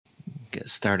Get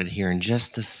started here in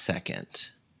just a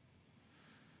second.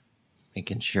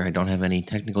 Making sure I don't have any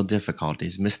technical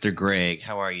difficulties. Mr. Greg,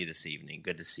 how are you this evening?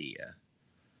 Good to see you.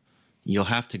 You'll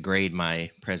have to grade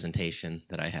my presentation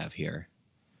that I have here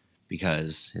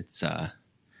because it's I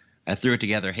threw it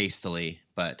together hastily,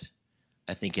 but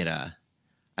I think it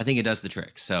does the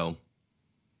trick. So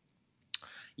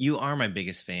you are my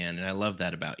biggest fan, and I love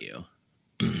that about you.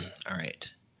 All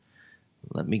right.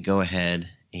 Let me go ahead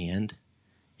and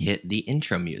hit the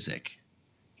intro music.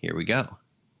 Here we go.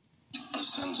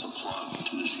 Ascends a plot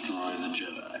to destroy the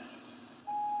Jedi.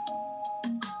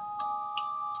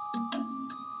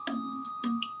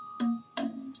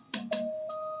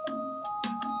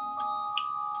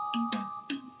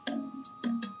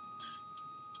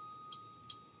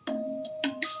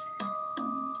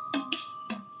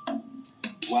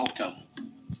 Welcome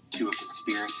to A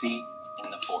Conspiracy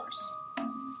in the Force,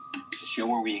 the show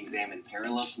where we examine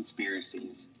parallel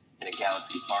conspiracies in a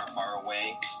galaxy far, far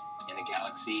away, in a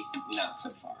galaxy not so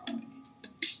far away.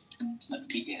 Let's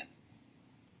begin.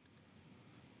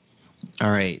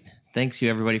 All right. Thanks you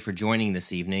everybody for joining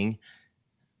this evening.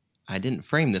 I didn't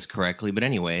frame this correctly, but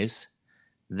anyways,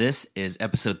 this is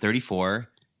episode 34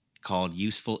 called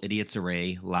Useful Idiots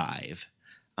Array Live.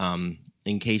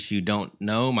 In case you don't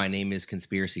know, my name is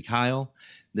Conspiracy Kyle.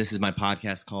 This is my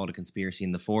podcast called A Conspiracy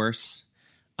in the Force.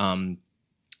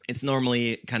 It's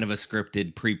normally kind of a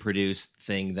scripted, pre-produced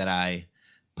thing that I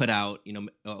put out,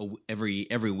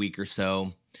 every week or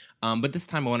so. But this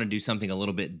time I want to do something a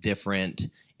little bit different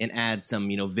and add some,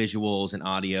 visuals and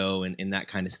audio and that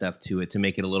kind of stuff to it to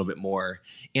make it a little bit more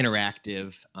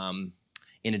interactive.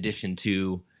 In addition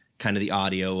to kind of the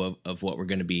audio of what we're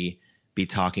going to be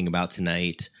talking about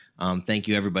tonight. Thank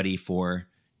you everybody for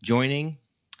joining.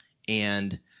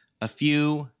 And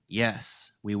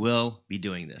yes, we will be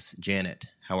doing this. Janet,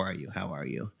 how are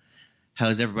you?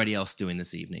 How's everybody else doing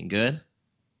this evening? Good?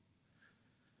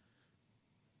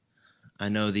 I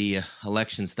know the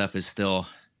election stuff is still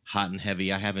hot and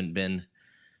heavy. I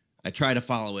try to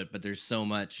follow it, but there's so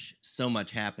much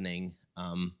happening.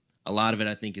 A lot of it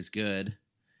I think is good,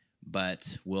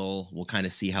 but we'll kind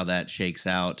of see how that shakes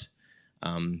out.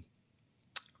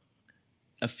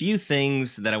 A few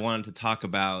things that I wanted to talk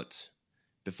about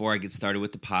before I get started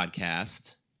with the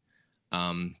podcast.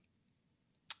 And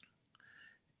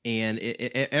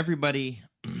everybody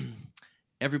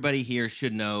here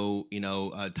should know,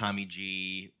 Tommy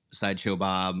G, Sideshow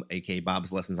Bob, aka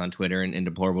Bob's Lessons on Twitter, and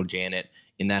Deplorable Janet,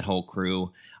 in that whole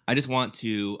crew. I just want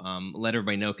to let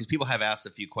everybody know, because people have asked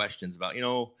a few questions about,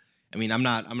 I'm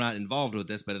not involved with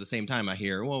this, but at the same time I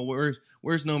hear, well,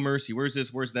 where's No Mercy? Where's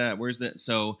this? Where's that? Where's that?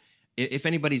 So if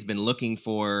anybody's been looking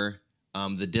for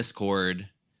the Discord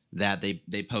that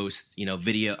they post,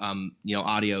 video,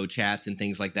 audio chats and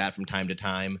things like that from time to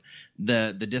time,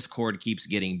 the Discord keeps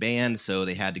getting banned, so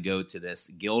they had to go to this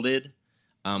Guilded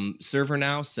server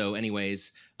now. So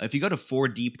anyways, if you go to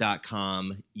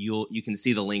 4deep.com, you can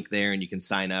see the link there, and you can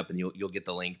sign up, and you'll get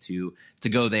the link to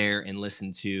go there and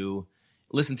listen to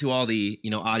all the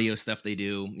audio stuff they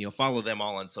do. Follow them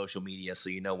all on social media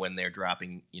so when they're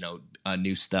dropping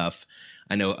new stuff.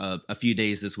 I know a few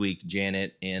days this week,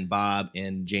 Janet and Bob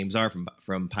and James R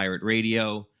from Pirate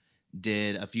Radio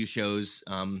did a few shows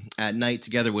at night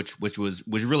together, which was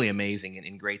really amazing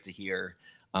and great to hear.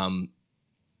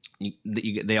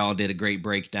 They all did a great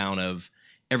breakdown of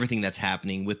everything that's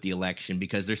happening with the election,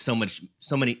 because there's so much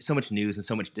news and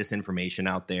so much disinformation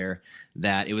out there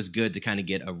that it was good to kind of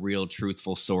get a real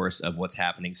truthful source of what's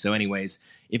happening. So anyways,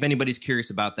 if anybody's curious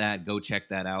about that, go check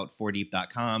that out.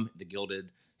 4deep.com, the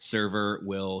Guilded server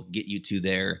will get you to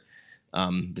the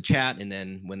chat. And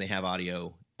then when they have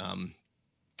audio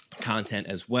content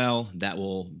as well, that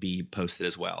will be posted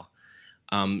as well.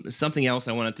 Something else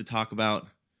I wanted to talk about,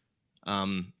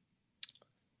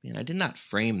 man, I did not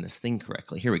frame this thing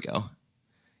correctly. Here we go.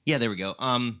 Yeah, there we go.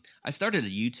 I started a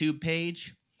YouTube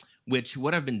page, which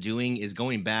what I've been doing is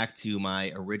going back to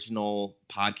my original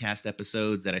podcast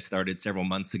episodes that I started several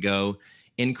months ago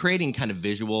and creating kind of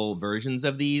visual versions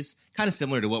of these, kind of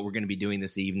similar to what we're going to be doing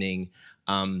this evening.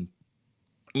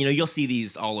 You'll see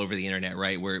these all over the internet,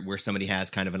 right? Where somebody has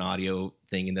kind of an audio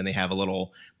thing, and then they have a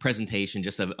little presentation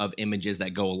just of images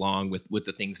that go along with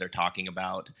the things they're talking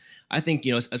about. I think,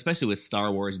 especially with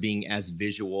Star Wars being as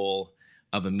visual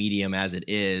of a medium as it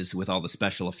is, with all the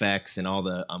special effects and all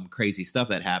the crazy stuff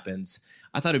that happens,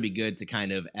 I thought it'd be good to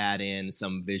kind of add in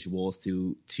some visuals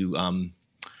to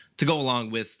go along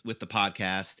with the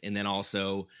podcast, and then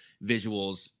also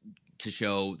visuals to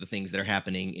show the things that are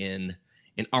happening in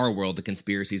our world, the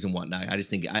conspiracies and whatnot. I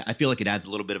just think I feel like it adds a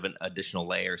little bit of an additional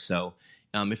layer. So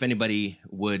if anybody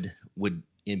would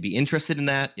be interested in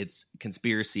that, it's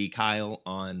Conspiracy Kyle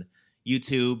on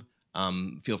YouTube.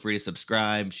 Feel free to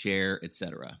subscribe, share,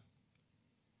 etc.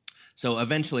 So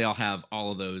eventually I'll have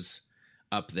all of those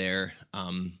up there,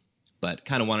 but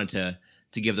kind of wanted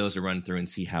to give those a run through and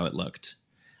see how it looked.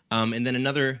 And then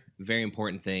another very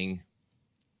important thing,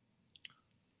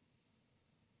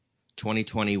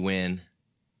 2020 win,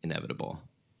 inevitable.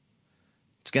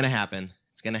 It's going to happen.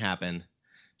 It's going to happen.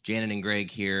 Janet and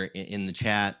Greg here in the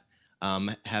chat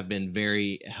have been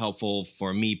very helpful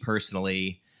for me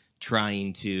personally,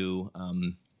 trying to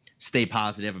stay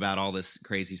positive about all this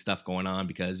crazy stuff going on,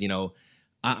 because,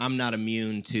 I'm not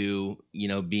immune to,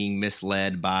 being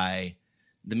misled by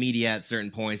the media at certain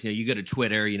points. You go to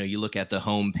Twitter, you look at the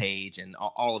home page and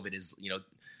all of it is,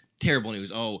 terrible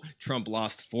news. Oh, Trump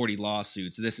lost 40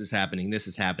 lawsuits. This is happening.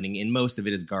 And most of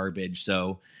it is garbage.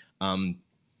 So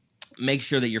make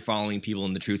sure that you're following people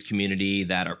in the truth community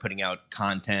that are putting out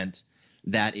content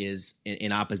that is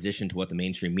in opposition to what the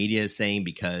mainstream media is saying,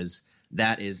 because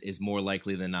that is more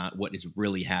likely than not what is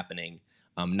really happening,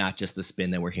 not just the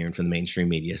spin that we're hearing from the mainstream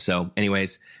media. So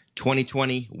anyways,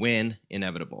 2020 win,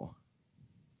 inevitable.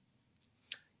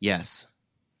 Yes,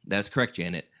 that's correct,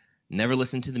 Janet. Never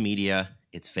listen to the media.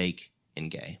 It's fake and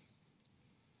gay.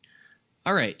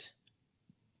 All right.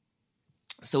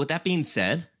 So with that being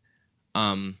said,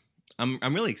 I'm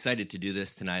really excited to do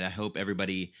this tonight. I hope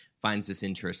everybody finds this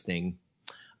interesting.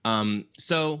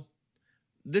 So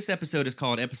this episode is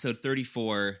called episode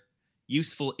 34,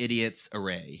 Useful Idiots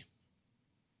Array.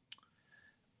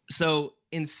 So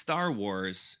in Star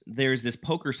Wars, there's this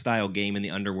poker style game in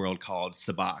the underworld called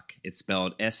Sabacc. It's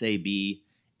spelled Sabacc.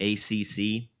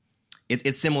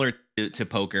 It's similar to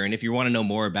poker. And if you want to know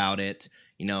more about it,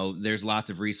 there's lots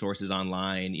of resources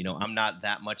online. I'm not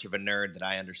that much of a nerd that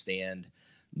I understand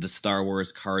the Star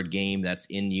Wars card game that's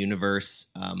in universe.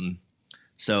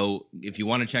 So if you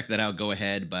want to check that out, go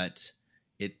ahead. But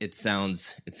it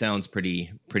sounds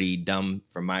pretty dumb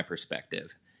from my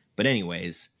perspective. But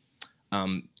anyways,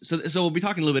 so we'll be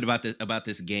talking a little bit about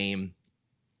this game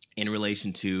in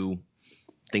relation to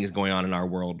things going on in our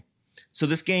world. So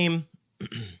this game,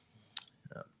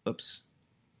 oops.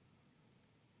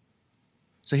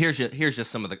 So here's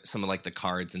just some of the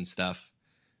cards and stuff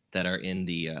that are in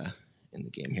the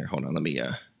game here. Hold on, let me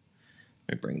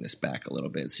bring this back a little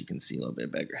bit so you can see a little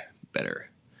bit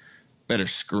better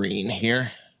screen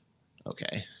here.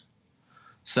 Okay.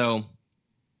 So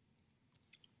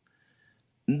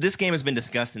this game has been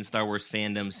discussed in Star Wars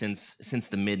fandom since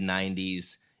the mid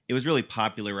 90s. It was really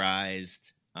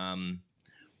popularized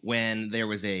when there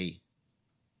was a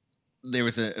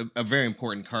very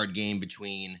important card game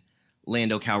between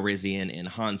Lando Calrissian and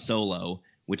Han Solo,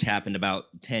 which happened about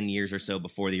 10 years or so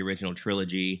before the original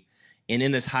trilogy. And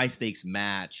in this high-stakes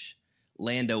match,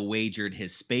 Lando wagered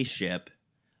his spaceship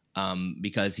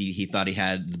because he thought he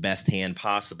had the best hand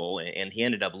possible, and he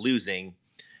ended up losing,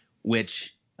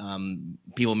 which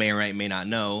people may or may not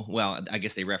know. Well, I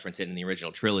guess they reference it in the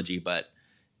original trilogy, but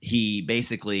he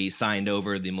basically signed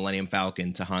over the Millennium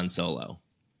Falcon to Han Solo.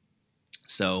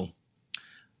 So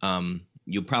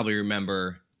you'll probably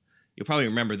remember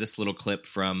this little clip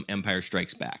from Empire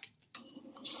Strikes Back.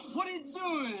 What are you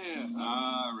doing here?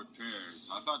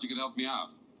 Repairs. I thought you could help me out.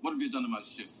 What have you done to my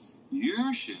ship?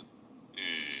 Your ship?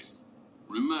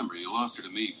 Remember, you lost her to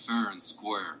me fair and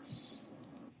square.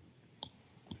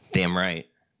 Damn right.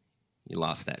 You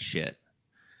lost that shit.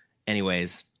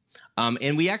 Anyways,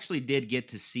 and we actually did get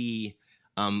to see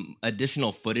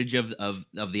additional footage of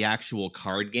the actual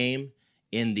card game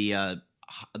in the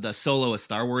Solo: A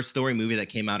Star Wars Story movie that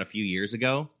came out a few years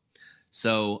ago.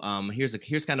 So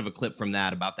here's kind of a clip from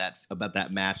that about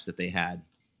that match that they had.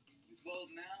 You 12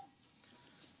 now?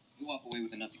 You walk away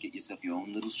with enough to get yourself your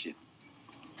own little ship.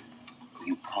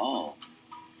 You call.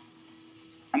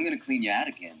 I'm gonna clean you out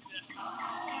again.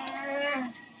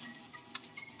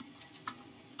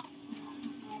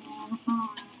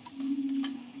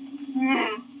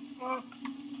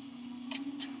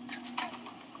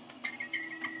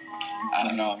 I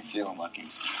don't know, I'm feeling lucky.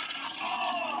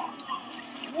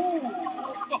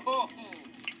 Oh,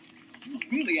 you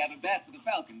really have a bat for the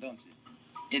Falcon, don't you?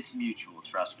 It's mutual,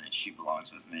 trust me. She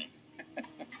belongs with me.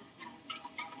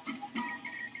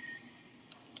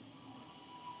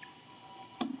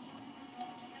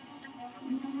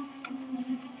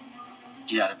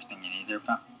 You got everything you need there,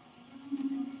 pal?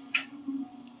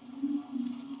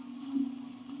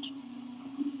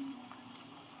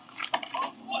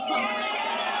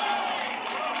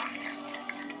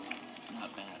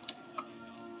 Not bad.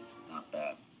 Not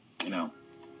bad. You know,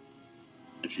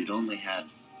 if you'd only had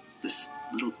this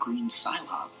little green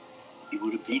Psylocke, you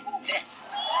would have beaten this.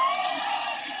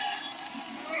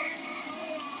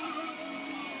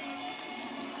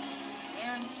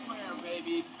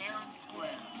 square.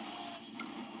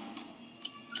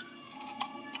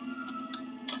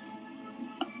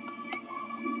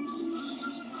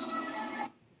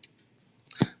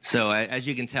 So as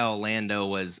you can tell, Lando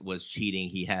was cheating.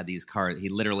 He had these cards. He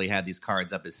literally had these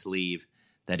cards up his sleeve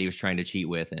that he was trying to cheat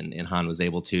with, and Han was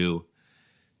able to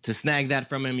snag that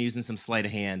from him using some sleight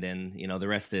of hand, and you know the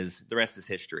rest is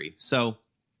history. So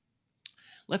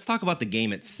let's talk about the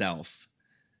game itself.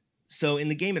 So in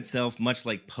the game itself, much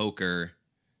like poker,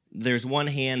 there's one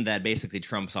hand that basically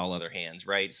trumps all other hands,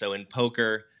 right? So in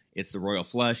poker, it's the royal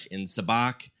flush. In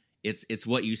sabacc, it's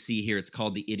what you see here. It's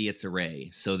called the idiot's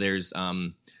array. So there's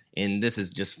and this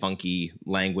is just funky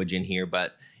language in here,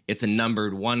 but it's a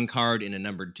numbered 1 card and a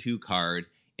numbered 2 card,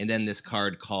 and then this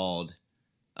card called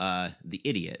the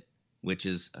idiot, which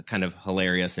is kind of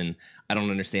hilarious, and I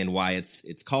don't understand why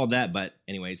it's called that, but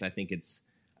anyways, I think it's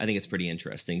pretty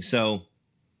interesting. So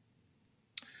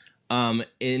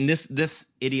in this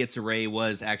idiot's array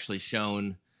was actually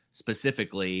shown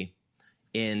specifically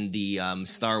in the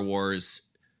Star Wars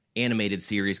animated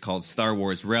series called Star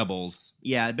Wars Rebels.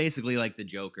 Yeah, basically like the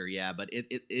Joker. Yeah, but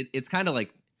it's kind of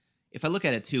like, if I look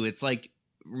at it too, it's like,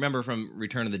 remember from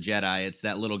Return of the Jedi, it's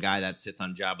that little guy that sits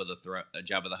on Jabba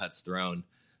the Hutt's throne,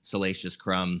 Salacious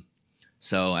Crumb.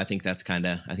 So I think that's kind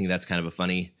of a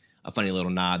funny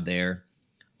little nod there.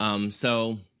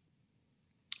 So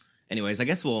anyways, I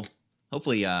guess we'll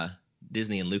hopefully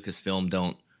Disney and Lucasfilm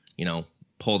don't,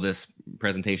 pull this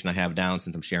presentation I have down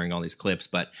since I'm sharing all these clips.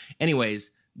 But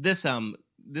anyways, this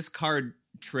card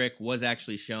trick was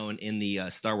actually shown in the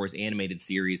Star Wars animated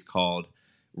series called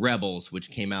Rebels,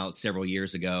 which came out several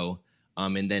years ago.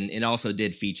 And then it also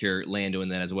did feature Lando in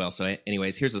that as well. So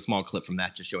anyways, here's a small clip from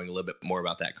that, just showing a little bit more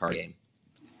about that card game.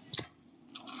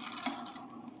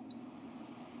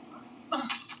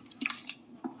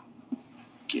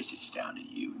 Guess it's down to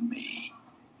you and me.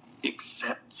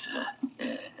 Except,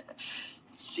 it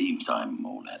seems I'm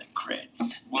all out of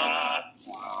creds.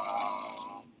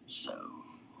 So,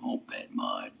 I'll bet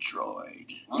my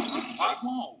droid.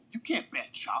 Whoa, you can't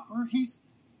bet Chopper. He's...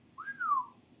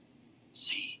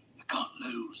 See, I can't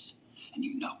lose. And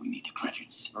you know we need the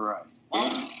credits. All right.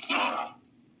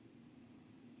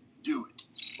 Do it.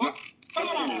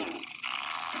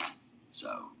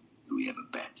 So, do we have a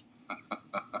bet?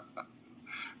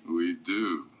 We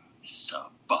do.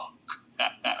 Sabacc.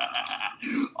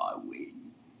 I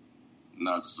win.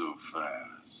 Not so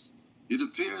fast. It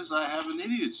appears I have an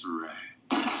idiot's array.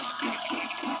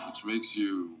 Which makes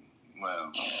you,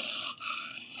 well...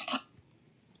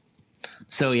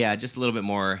 So yeah, just a little bit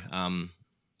more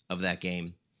of that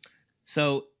game.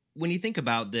 So when you think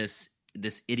about this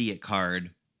idiot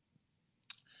card,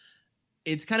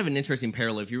 it's kind of an interesting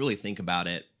parallel if you really think about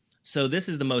it. So this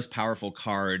is the most powerful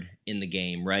card in the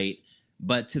game, right?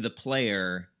 But to the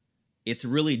player, it's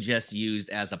really just used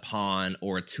as a pawn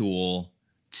or a tool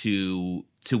to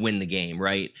win the game,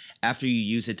 right? After you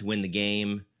use it to win the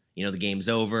game, the game's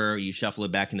over, you shuffle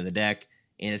it back into the deck,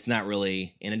 and it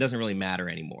doesn't really matter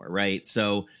anymore, right?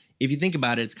 So if you think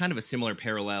about it, it's kind of a similar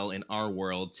parallel in our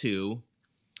world to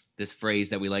this phrase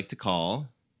that we like to call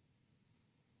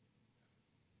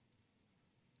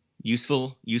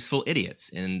useful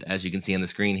idiots. And as you can see on the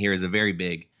screen here is a very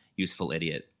big useful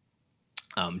idiot,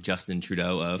 Justin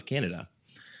Trudeau of Canada.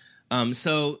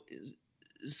 So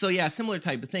yeah, similar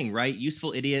type of thing, right?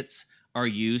 Useful idiots are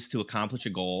used to accomplish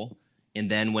a goal, and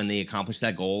then when they accomplish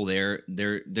that goal, they're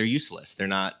useless. They're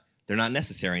not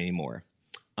necessary anymore.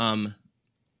 So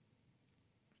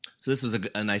this was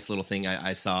a nice little thing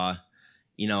I saw.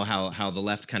 How the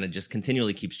left kind of just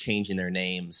continually keeps changing their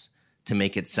names to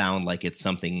make it sound like it's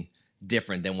something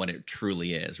different than what it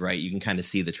truly is, right? You can kind of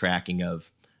see the tracking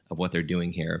of what they're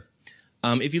doing here.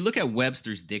 If you look at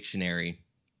Webster's dictionary,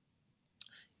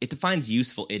 it defines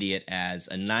useful idiot as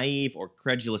a naive or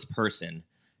credulous person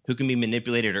who can be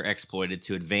manipulated or exploited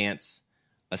to advance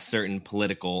a certain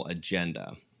political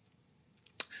agenda.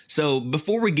 So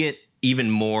before we get even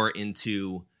more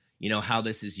into, how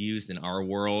this is used in our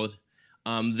world,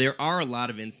 there are a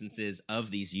lot of instances of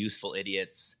these useful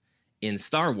idiots in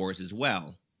Star Wars as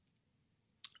well.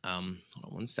 Hold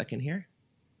on one second here.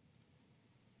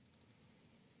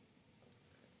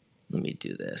 Let me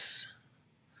do this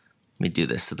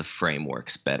so the frame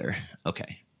works better.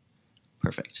 Okay,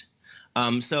 perfect.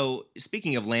 So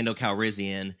speaking of Lando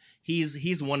Calrissian,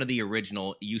 he's one of the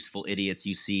original useful idiots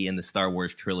you see in the Star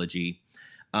Wars trilogy.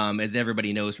 As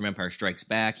everybody knows from Empire Strikes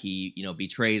Back, he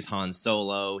betrays Han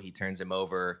Solo. He turns him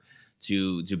over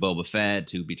to Boba Fett,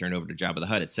 to be turned over to Jabba the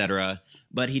Hutt, etc.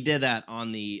 But he did that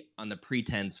on the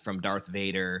pretense from Darth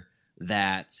Vader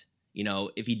that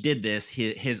if he did this,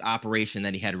 his operation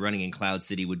that he had running in Cloud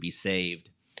City would be saved.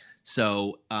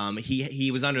 So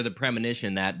he was under the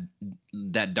premonition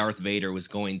that Darth Vader was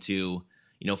going to,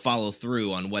 follow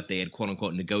through on what they had quote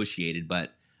unquote negotiated.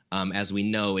 But as we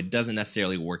know, it doesn't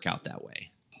necessarily work out that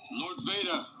way. Lord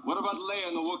Vader, what about Leia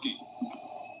and the Wookiee?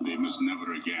 They must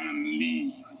never again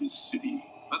leave this city.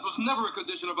 That was never a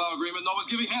condition of our agreement. No one's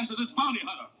giving hand to this bounty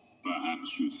hunter.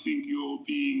 Perhaps you think you're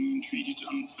being treated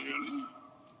unfairly?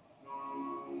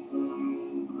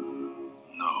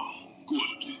 No.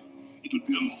 Good. It would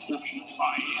be unfortunate if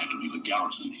I had to leave the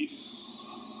garrison here.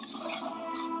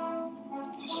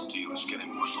 This deal is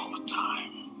getting worse all the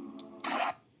time.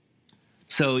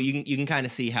 So you can kind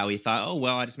of see how he thought, oh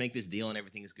well, I just make this deal and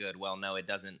everything is good. Well, no, it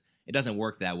doesn't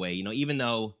work that way. Even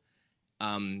though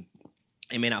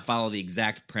it may not follow the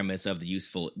exact premise of the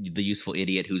useful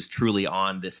idiot who's truly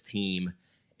on this team,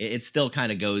 it still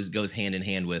kind of goes hand in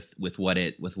hand with what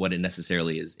it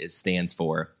necessarily is stands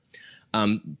for.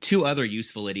 Two other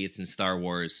useful idiots in Star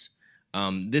Wars.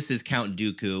 This is Count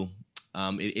Dooku.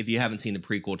 If you haven't seen the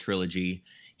prequel trilogy,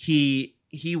 he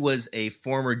was a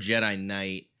former Jedi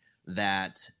Knight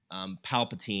that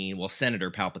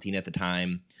Senator Palpatine at the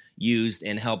time used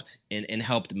and helped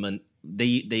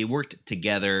they worked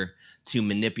together to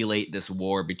manipulate this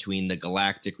war between the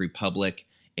Galactic Republic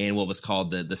and what was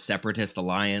called the Separatist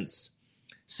Alliance.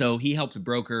 So he helped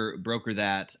broker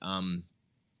that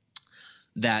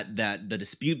that the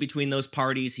dispute between those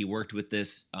parties. He worked with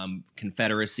this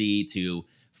Confederacy to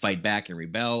fight back and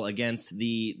rebel against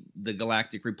the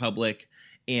Galactic Republic.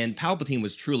 And Palpatine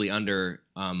was truly under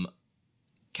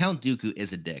Count Dooku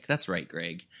is a dick. That's right,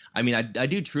 Greg. I mean, I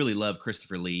do truly love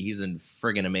Christopher Lee. He's a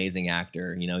friggin' amazing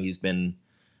actor.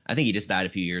 I think he just died a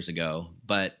few years ago.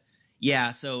 But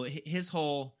yeah, so his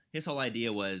whole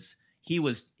idea was he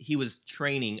was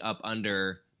training up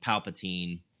under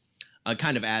Palpatine,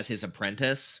 kind of as his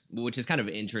apprentice, which is kind of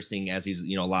interesting as he's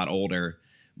a lot older.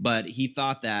 But he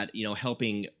thought that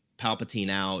helping Palpatine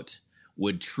out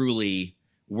would truly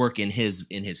work in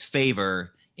his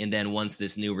favor, and then once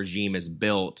this new regime is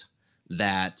built,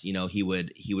 that he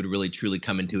would really truly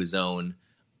come into his own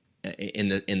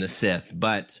in the Sith.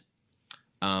 But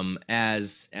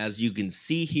as you can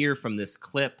see here from this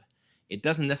clip, it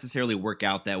doesn't necessarily work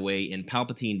out that way, and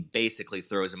Palpatine basically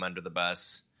throws him under the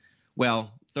bus.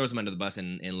 Well, throws him under the bus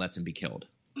and lets him be killed.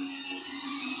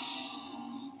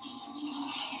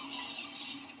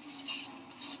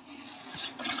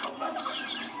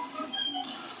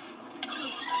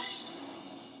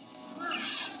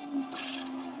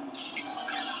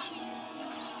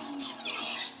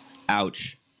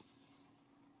 Ouch.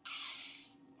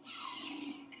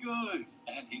 Good,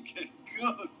 Anakin,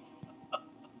 good.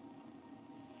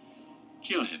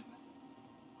 Kill him.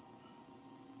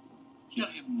 Kill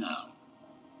him now.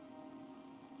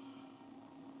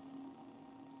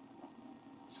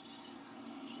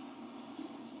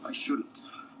 I shouldn't.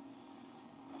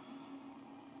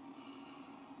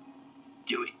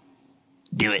 Do it.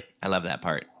 Do it. I love that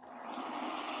part.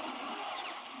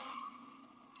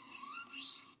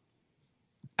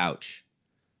 Ouch.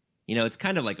 It's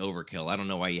kind of like overkill. I don't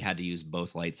know why you had to use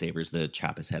both lightsabers to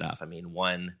chop his head off. I mean,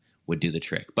 one would do the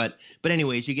trick. But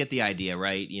anyways, you get the idea,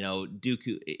 right?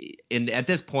 Dooku, and at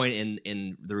this point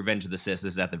in The Revenge of the Sith,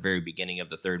 this is at the very beginning of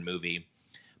the third movie,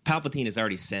 Palpatine has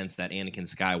already sensed that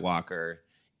Anakin Skywalker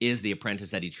is the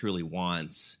apprentice that he truly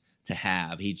wants to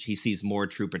have. He sees more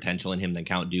true potential in him than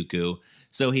Count Dooku.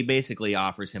 So he basically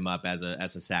offers him up as a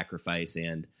sacrifice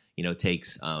and,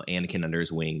 takes Anakin under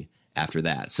his wing after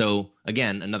that. So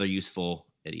again, another useful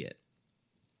idiot.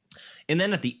 And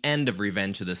then at the end of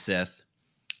Revenge of the Sith,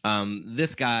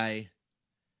 this guy,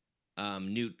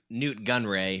 Newt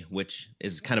Gunray, which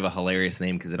is kind of a hilarious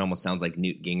name because it almost sounds like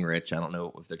Newt Gingrich. I don't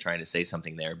know if they're trying to say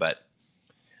something there, but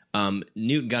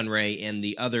Newt Gunray and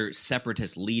the other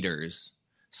separatist leaders.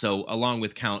 So along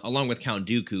with Count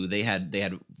Dooku, they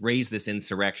had raised this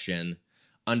insurrection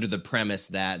under the premise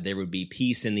that there would be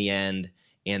peace in the end,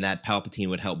 and that Palpatine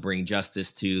would help bring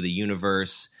justice to the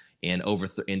universe and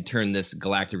turn this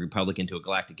Galactic Republic into a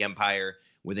galactic empire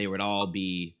where they would all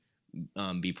be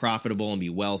profitable and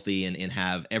be wealthy and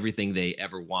have everything they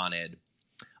ever wanted.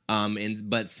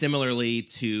 But similarly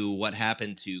to what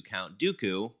happened to Count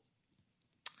Dooku,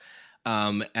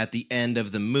 at the end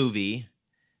of the movie,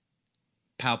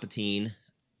 Palpatine.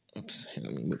 Oops,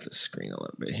 let me move the screen a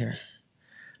little bit here.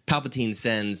 Palpatine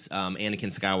sends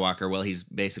Anakin Skywalker, well, he's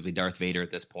basically Darth Vader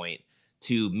at this point,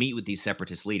 to meet with these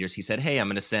separatist leaders. He said, hey, I'm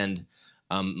going to send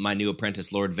my new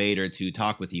apprentice, Lord Vader, to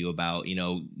talk with you about,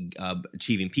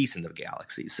 achieving peace in the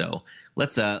galaxy. So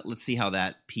let's see how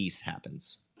that peace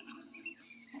happens.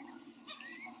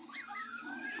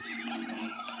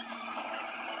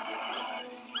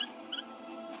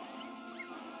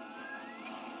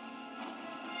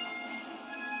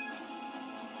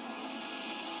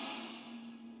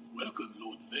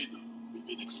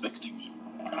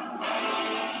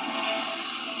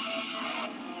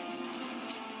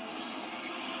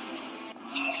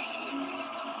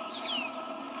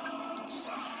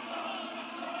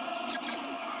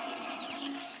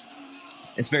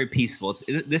 It's very peaceful.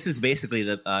 This is basically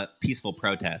the peaceful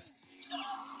protest.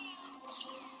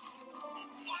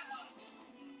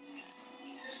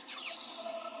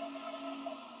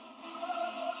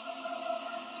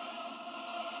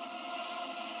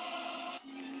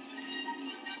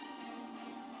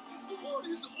 The war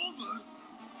is over.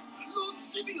 Lord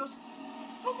Sidious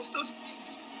promised us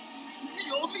peace.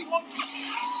 We only want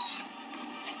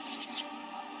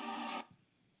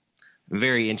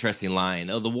Very interesting line.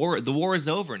 Oh, the war is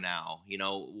over now. You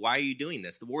know, why are you doing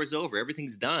this? The war is over.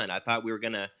 Everything's done. I thought we were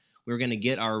gonna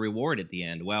get our reward at the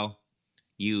end. Well,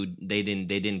 they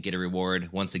didn't get a reward.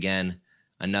 Once again,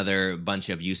 another bunch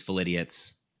of useful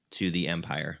idiots to the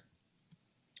empire.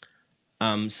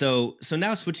 So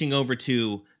now switching over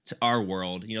to our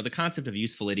world, you know, the concept of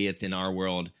useful idiots in our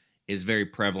world is very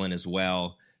prevalent as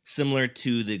well, similar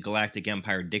to the Galactic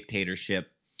Empire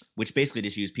dictatorship, which basically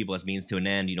just use people as means to an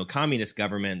end. You know, communist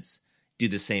governments do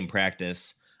the same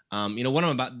practice. You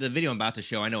know, the video I'm about to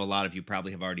show, I know a lot of you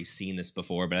probably have already seen this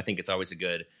before, but I think it's always a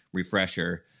good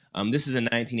refresher. This is a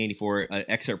 1984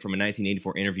 excerpt from a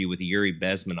 1984 interview with Yuri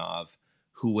Bezmenov,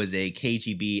 who was a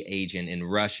KGB agent in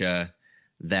Russia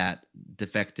that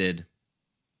defected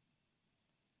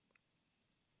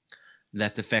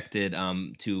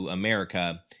to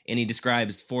America, and he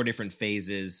describes 4 different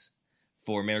phases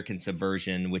for American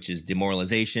subversion, which is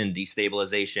demoralization,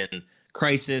 destabilization,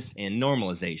 crisis, and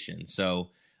normalization. So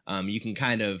you can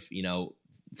kind of, you know,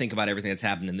 think about everything that's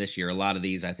happened in this year. A lot of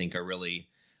these, I think, are really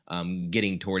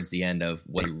getting towards the end of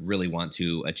what you really want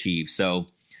to achieve. So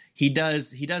he does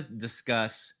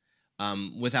discuss,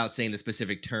 without saying the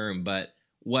specific term, but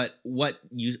what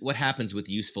happens with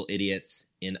useful idiots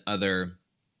in other.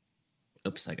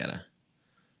 Oops, I gotta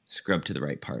scrub to the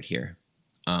right part here.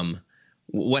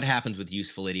 What happens with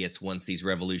useful idiots once these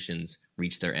revolutions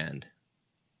reach their end?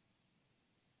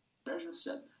 Pressure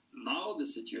said, now the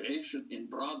situation in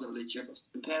brotherly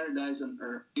Czechoslovakia, paradise on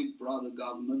earth, big brother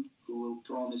government who will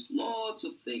promise lots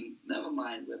of things, never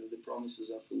mind whether the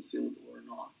promises are fulfilled or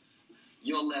not.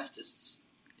 Your leftists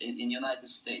in the United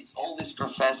States, all these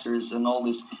professors and all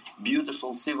these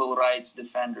beautiful civil rights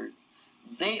defenders,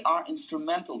 they are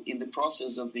instrumental in the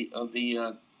process of the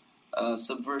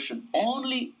subversion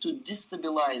only to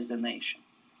destabilize the nation.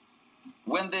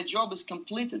 When their job is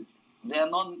completed, they are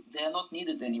not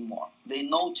needed anymore. They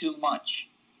know too much.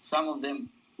 Some of them,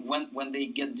 when they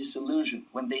get disillusioned,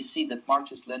 when they see that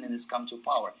Marxist-Leninists come to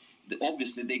power,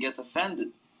 obviously they get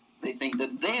offended. They think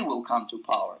that they will come to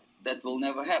power. That will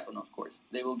never happen, of course.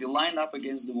 They will be lined up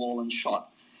against the wall and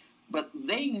shot. But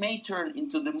they may turn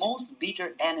into the most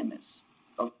bitter enemies.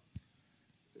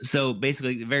 So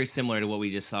basically, very similar to what we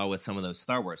just saw with some of those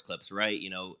Star Wars clips, right? You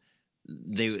know,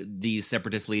 these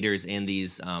separatist leaders and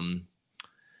these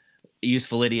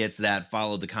useful idiots that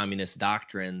followed the communist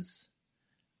doctrines.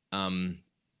 What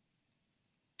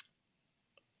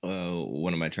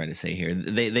am I trying to say here?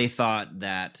 They thought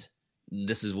that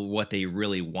this is what they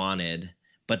really wanted,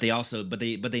 but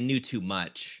they knew too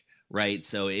much, right?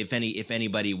 So if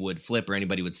anybody would flip or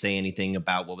anybody would say anything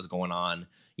about what was going on,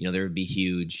 you know, there would be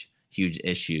huge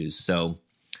issues. So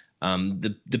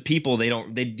the people,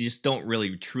 they just don't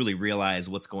really truly realize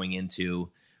what's going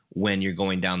into when you're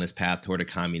going down this path toward a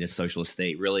communist socialist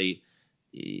state. Really,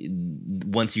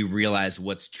 once you realize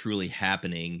what's truly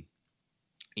happening,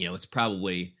 you know, it's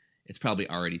probably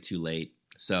already too late.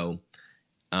 So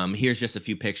here's just a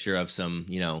few picture of some,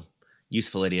 you know,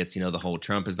 useful idiots. You know, the whole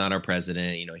Trump is not our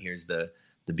president. You know, here's the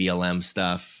BLM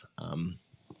stuff. And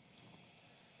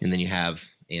then you have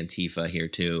Antifa here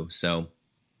too. So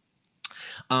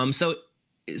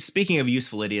speaking of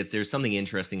useful idiots, there's something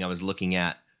interesting I was looking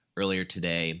at earlier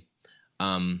today.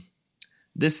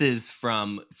 This is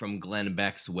from Glenn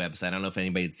Beck's website. I don't know if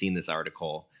anybody had seen this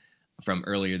article from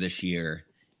earlier this year.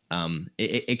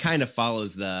 It kind of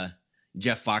follows the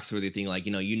Jeff Foxworthy thing, like,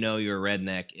 you know you're a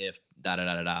redneck if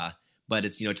da-da-da-da-da. But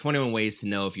it's, you know, 21 ways to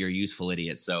know if you're a useful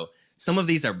idiot. So some of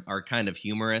these are kind of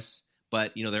humorous,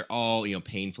 but, you know, they're all, you know,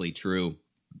 painfully true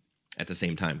at the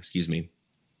same time. Excuse me.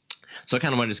 So I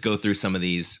kind of want to just go through some of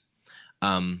these.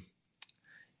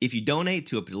 If you donate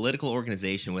to a political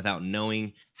organization without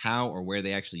knowing how or where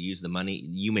they actually use the money,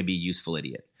 you may be a useful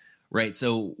idiot, right?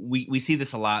 So we see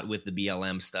this a lot with the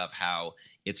BLM stuff, how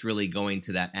it's really going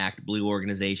to that Act Blue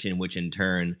organization, which in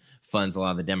turn funds a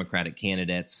lot of the Democratic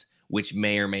candidates, which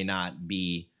may or may not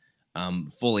be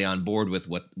fully on board with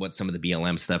what some of the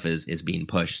BLM stuff is being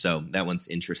pushed. So that one's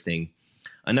interesting.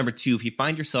 Number 2, if you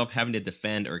find yourself having to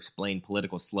defend or explain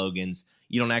political slogans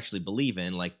you don't actually believe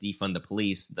in, like defund the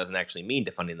police doesn't actually mean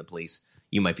defunding the police,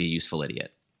 you might be a useful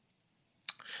idiot.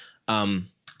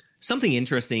 Something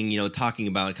interesting, you know, talking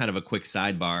about kind of a quick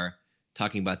sidebar,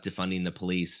 talking about defunding the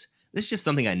police. This is just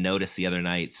something I noticed the other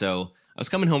night. So I was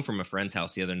coming home from a friend's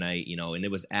house the other night, and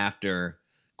it was after,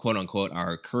 quote unquote,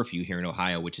 our curfew here in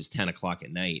Ohio, which is 10 o'clock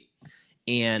at night.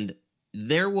 And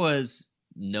there was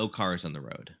no cars on the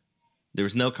road. There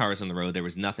was no cars on the road. There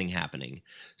was nothing happening.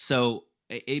 So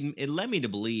it led me to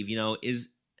believe, is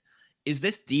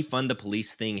this defund the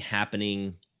police thing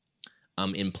happening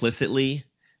implicitly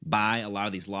by a lot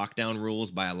of these lockdown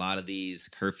rules, by a lot of these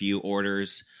curfew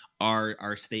orders? Are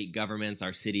our state governments,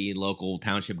 our city, local,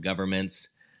 township governments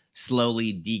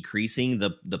slowly decreasing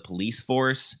the police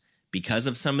force because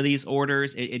of some of these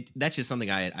orders? That's just something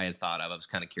I had thought of. I was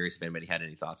kind of curious if anybody had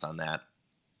any thoughts on that.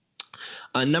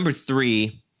 Number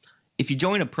 3, if you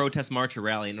join a protest march or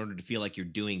rally in order to feel like you're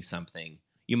doing something,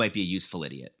 you might be a useful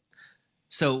idiot.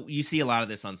 So you see a lot of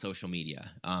this on social media.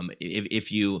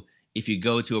 If you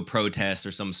go to a protest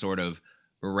or some sort of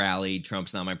rally,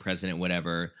 Trump's not my president,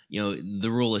 whatever, the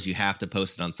rule is you have to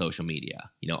post it on social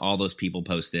media. All those people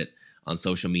post it on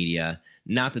social media.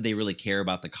 Not that they really care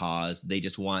about the cause. They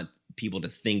just want people to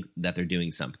think that they're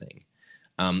doing something.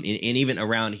 And even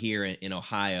around here in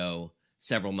Ohio,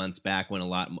 several months back when a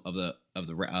lot of the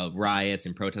riots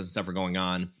and protests and stuff were going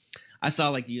on, I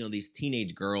saw these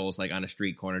teenage girls on a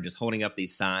street corner just holding up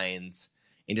these signs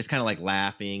and just kind of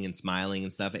laughing and smiling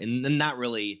and stuff, and not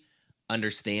really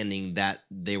understanding that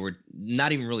they were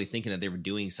not even really thinking that they were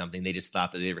doing something. They just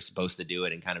thought that they were supposed to do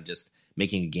it and kind of just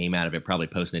making a game out of it, probably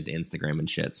posting it to Instagram and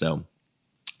shit. So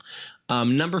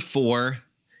number 4,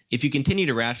 if you continue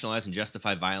to rationalize and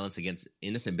justify violence against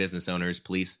innocent business owners,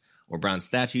 police, or bronze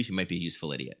statues, you might be a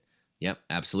useful idiot. Yep,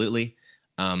 absolutely.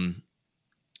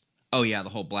 Oh yeah, the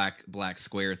whole black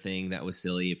square thing, that was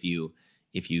silly. If you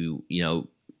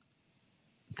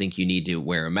think you need to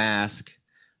wear a mask,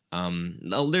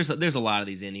 there's a lot of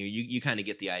these in here. You kind of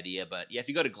get the idea, but yeah, if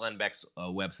you go to Glenn Beck's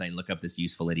website and look up this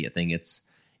useful idiot thing, it's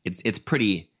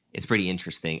pretty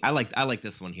interesting. I like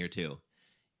this one here too.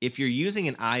 If you're using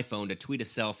an iPhone to tweet a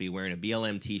selfie wearing a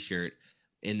BLM t-shirt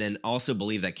and then also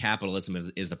believe that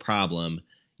capitalism is the problem,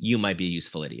 you might be a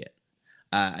useful idiot.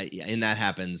 And that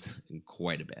happens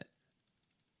quite a bit.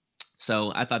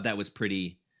 So I thought that was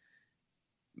pretty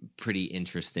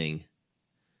interesting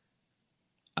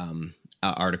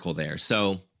article there.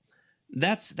 So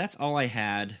that's all I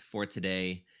had for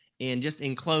today. And just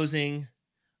in closing,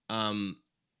 don't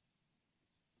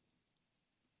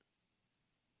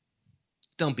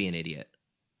be an idiot.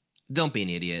 Don't be an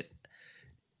idiot.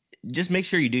 Just make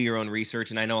sure you do your own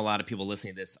research. And I know a lot of people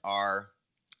listening to this are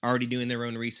already doing their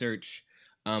own research.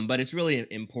 But it's really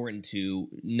important to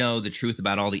know the truth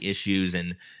about all the issues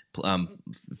and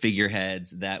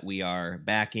figureheads that we are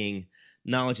backing.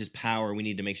 Knowledge is power. We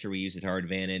need to make sure we use it to our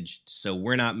advantage so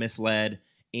we're not misled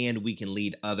and we can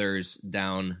lead others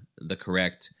down the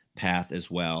correct path as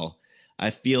well. I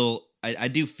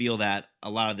do feel that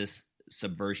a lot of this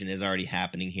subversion is already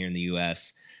happening here in the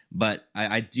U.S., but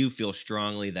I do feel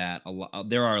strongly that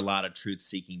there are a lot of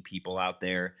truth-seeking people out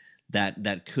there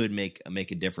that could make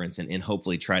a difference and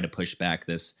hopefully try to push back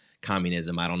this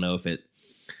communism. I don't know if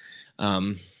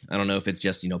it's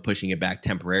just pushing it back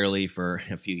temporarily for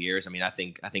a few years. I mean, I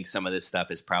think some of this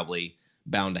stuff is probably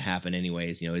bound to happen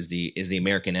anyways. Is the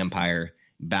American empire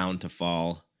bound to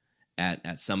fall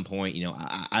at some point?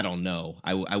 I don't know.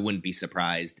 I wouldn't be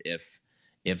surprised if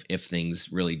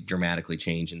things really dramatically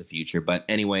change in the future. But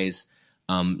anyways,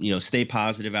 stay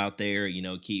positive out there.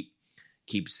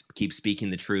 Keep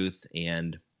speaking the truth,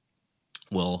 and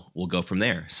we'll go from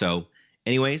there. So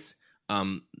anyways,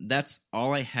 that's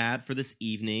all I had for this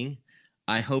evening.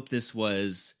 I hope this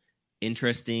was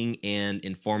interesting and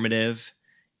informative.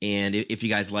 And if you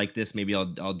guys like this, maybe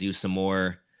I'll do some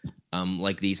more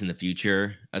like these in the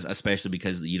future, especially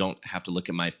because you don't have to look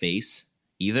at my face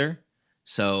either.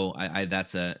 So I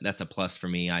that's a plus for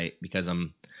me. Because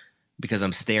I'm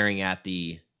staring at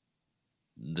the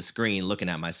screen, looking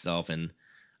at myself, and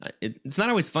it's not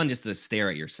always fun just to stare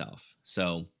at yourself.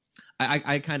 So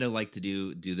I kind of like to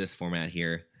do this format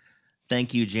here.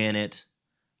 Thank you, Janet.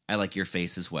 I like your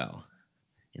face as well.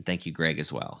 And thank you, Greg,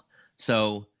 as well.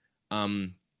 So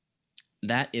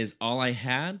that is all I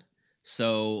had.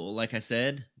 So like I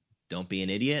said, don't be an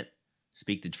idiot.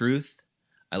 Speak the truth.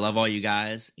 I love all you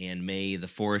guys, and may the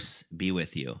force be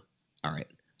with you. All right.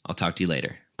 I'll talk to you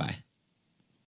later.